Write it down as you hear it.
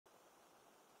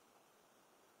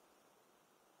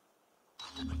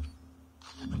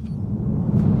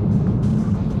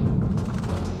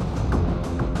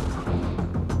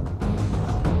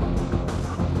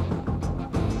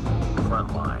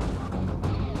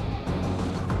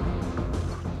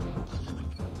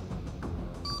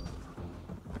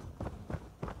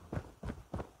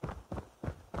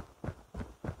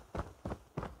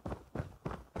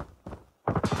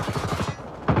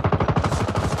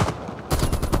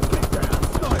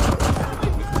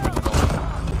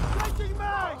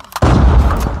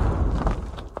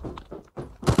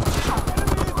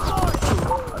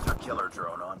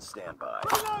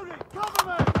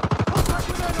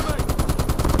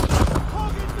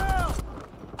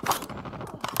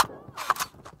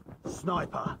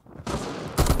Sniper.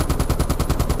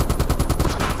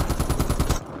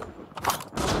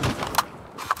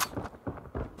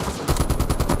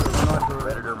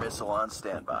 Predator missile on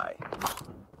standby.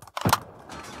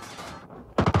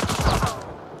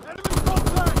 Enemy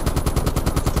contact!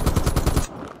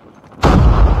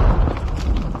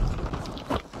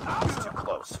 It's too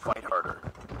close. Fight harder.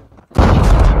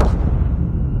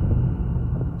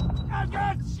 I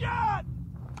got shot!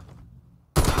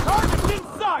 Target's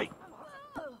in sight!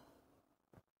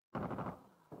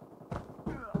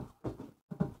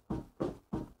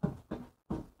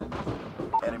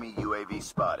 Enemy UAV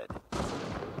spotted.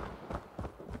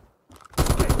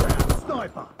 Get down,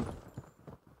 sniper!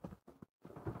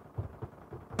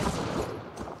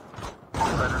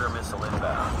 Predator missile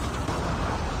inbound.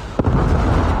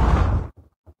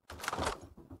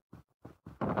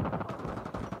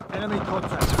 Enemy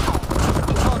contact.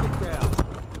 Target down.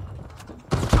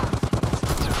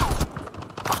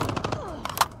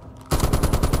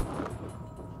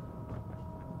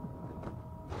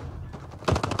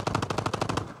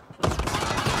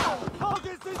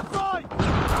 Target's in sight!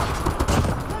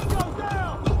 Tango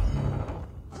down!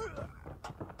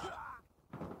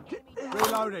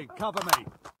 Reloading, cover me.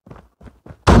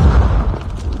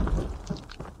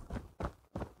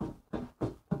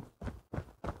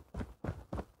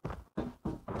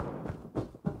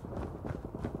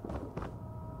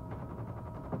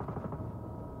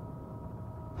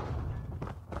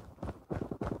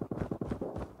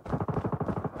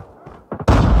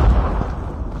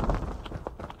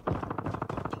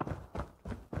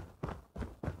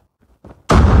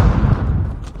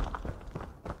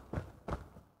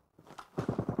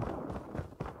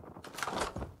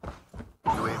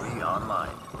 UAV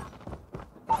online.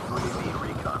 UAV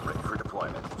recon ready for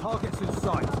deployment. Target's in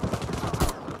sight.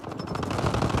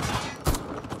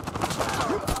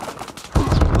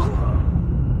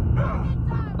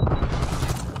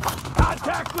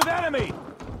 Contact with enemy!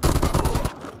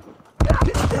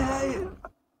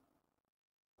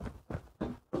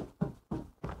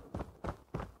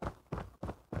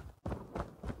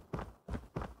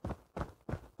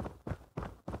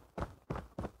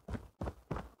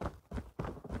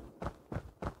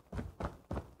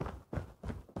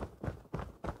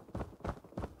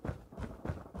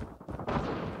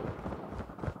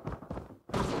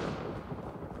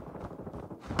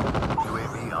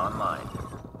 UAV online.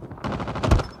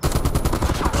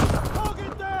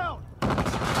 Target down!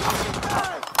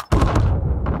 Hey!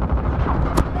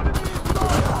 Enemy in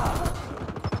sight!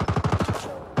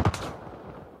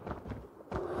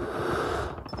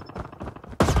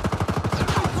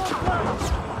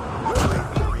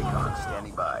 UAV recon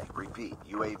standing by. Repeat,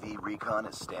 UAV recon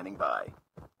is standing by.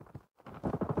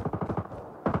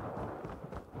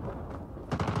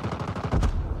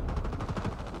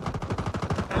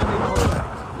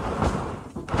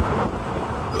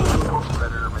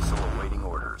 Predator missile awaiting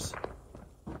orders.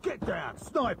 Get down,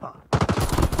 sniper!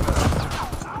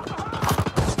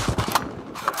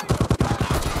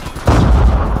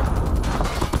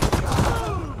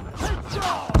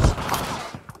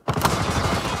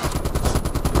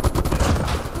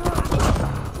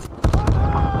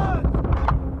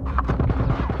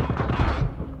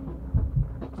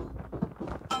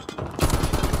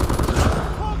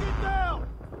 Target down!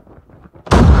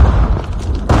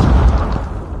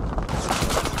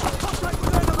 Contact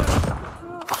with enemy!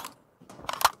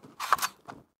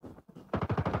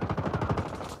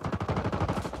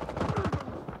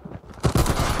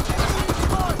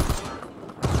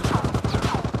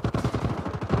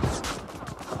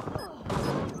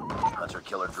 Hunter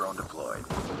killer drone deployed.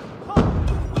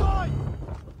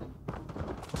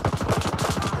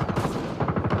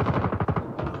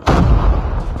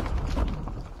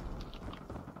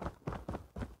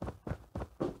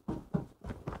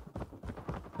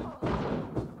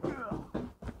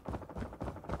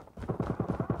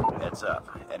 Heads up.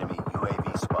 Enemy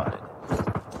UAV spotted.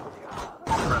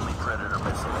 Friendly Predator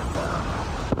missile inbound.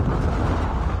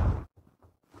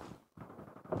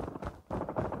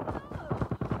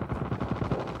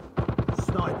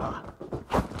 Sniper!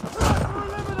 Sniper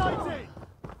eliminated!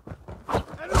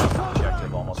 Enemy contact!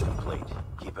 Objective almost complete.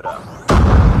 Keep it up.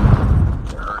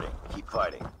 They're hurting. Keep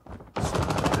fighting.